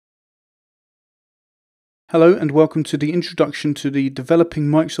Hello and welcome to the introduction to the Developing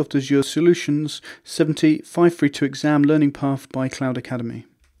Microsoft Azure Solutions 532 Exam Learning Path by Cloud Academy.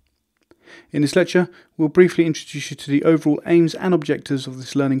 In this lecture, we'll briefly introduce you to the overall aims and objectives of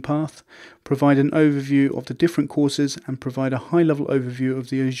this learning path, provide an overview of the different courses and provide a high-level overview of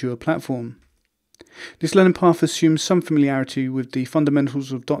the Azure platform. This learning path assumes some familiarity with the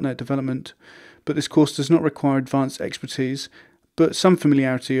fundamentals of .NET development, but this course does not require advanced expertise, but some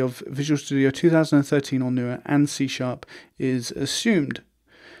familiarity of Visual Studio 2013 or newer and C# is assumed.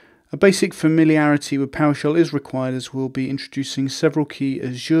 A basic familiarity with PowerShell is required, as we'll be introducing several key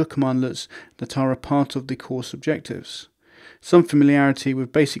Azure commandlets that are a part of the course objectives. Some familiarity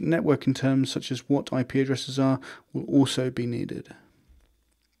with basic networking terms such as what IP addresses are will also be needed.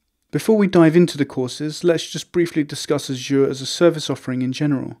 Before we dive into the courses, let's just briefly discuss Azure as a service offering in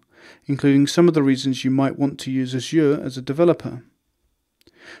general, including some of the reasons you might want to use Azure as a developer.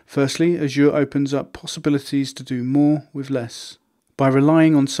 Firstly, Azure opens up possibilities to do more with less. By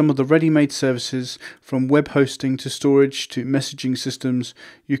relying on some of the ready-made services, from web hosting to storage to messaging systems,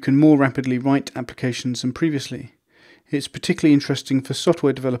 you can more rapidly write applications than previously. It's particularly interesting for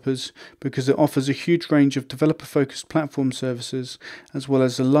software developers because it offers a huge range of developer-focused platform services, as well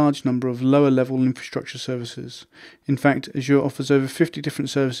as a large number of lower-level infrastructure services. In fact, Azure offers over 50 different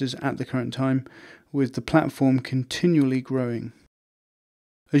services at the current time, with the platform continually growing.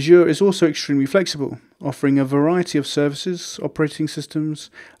 Azure is also extremely flexible, offering a variety of services, operating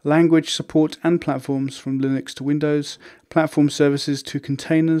systems, language support and platforms from Linux to Windows, platform services to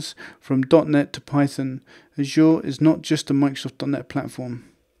containers, from .NET to Python. Azure is not just a Microsoft .NET platform.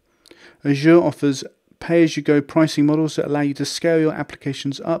 Azure offers pay-as-you-go pricing models that allow you to scale your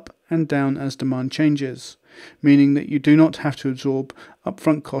applications up and down as demand changes, meaning that you do not have to absorb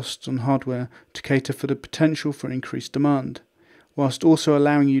upfront costs on hardware to cater for the potential for increased demand, whilst also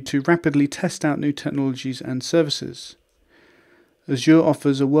allowing you to rapidly test out new technologies and services. Azure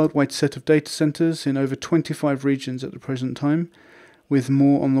offers a worldwide set of data centers in over 25 regions at the present time, with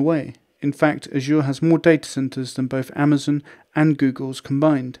more on the way. In fact, Azure has more data centers than both Amazon and Google's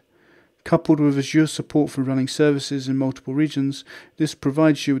combined. Coupled with Azure support for running services in multiple regions, this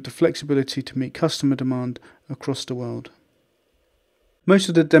provides you with the flexibility to meet customer demand across the world. Most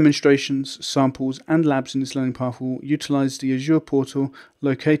of the demonstrations, samples and labs in this learning path will utilize the Azure portal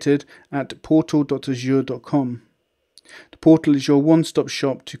located at portal.azure.com. The portal is your one-stop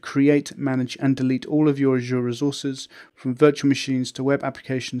shop to create, manage and delete all of your Azure resources, from virtual machines to web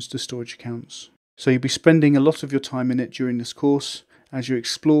applications to storage accounts. So you'll be spending a lot of your time in it during this course as you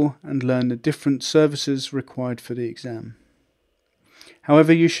explore and learn the different services required for the exam.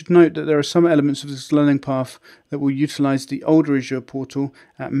 However, you should note that there are some elements of this learning path that will utilize the older Azure portal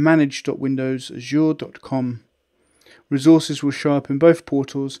at manage.windowsazure.com. Resources will show up in both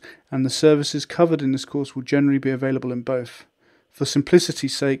portals, and the services covered in this course will generally be available in both. For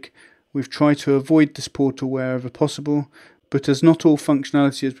simplicity's sake, we've tried to avoid this portal wherever possible, but as not all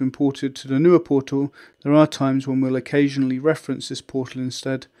functionality has been ported to the newer portal, there are times when we'll occasionally reference this portal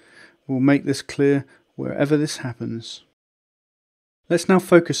instead. We'll make this clear wherever this happens. Let's now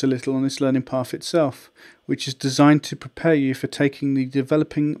focus a little on this learning path itself, which is designed to prepare you for taking the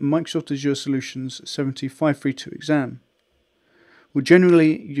Developing Microsoft Azure Solutions 532 exam. We'll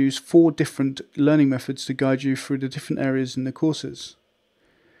generally use 4 different learning methods to guide you through the different areas in the courses.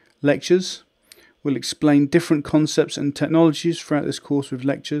 Lectures. We'll explain different concepts and technologies throughout this course with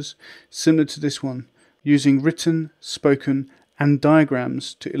lectures, similar to this one, using written, spoken, and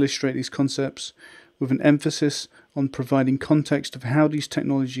diagrams to illustrate these concepts, with an emphasis on providing context of how these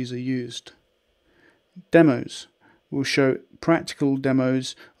technologies are used. Demos. We'll show practical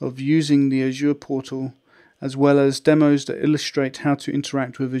demos of using the Azure portal, as well as demos that illustrate how to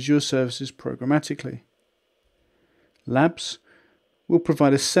interact with Azure services programmatically. Labs. We'll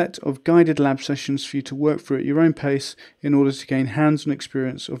provide a set of guided lab sessions for you to work through at your own pace in order to gain hands-on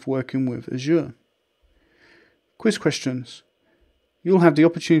experience of working with Azure. Quiz questions. You'll have the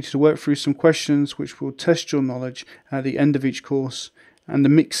opportunity to work through some questions which will test your knowledge at the end of each course, and a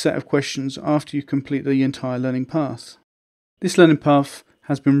mixed set of questions after you complete the entire learning path. This learning path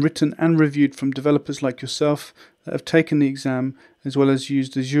has been written and reviewed from developers like yourself that have taken the exam, as well as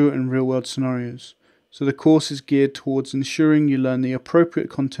used Azure in real-world scenarios. So the course is geared towards ensuring you learn the appropriate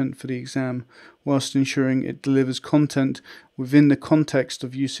content for the exam, whilst ensuring it delivers content within the context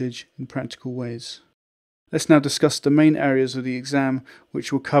of usage in practical ways. Let's now discuss the main areas of the exam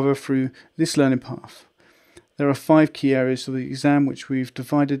which we'll cover through this learning path. There are 5 key areas of the exam which we've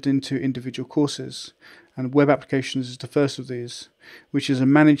divided into individual courses, and web applications is the first of these, which is a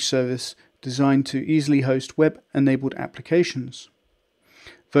managed service designed to easily host web-enabled applications.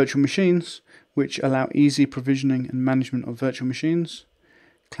 Virtual machines, which allow easy provisioning and management of virtual machines.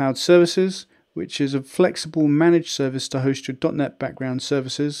 Cloud Services, which is a flexible managed service to host your .NET background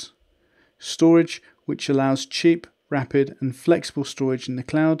services. Storage, which allows cheap, rapid and flexible storage in the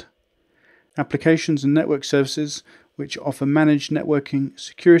cloud. Applications and Network Services, which offer managed networking,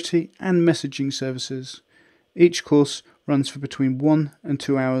 security and messaging services. Each course runs for between 1 and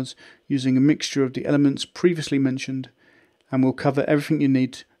 2 hours using a mixture of the elements previously mentioned and will cover everything you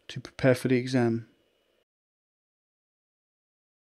need to prepare for the exam.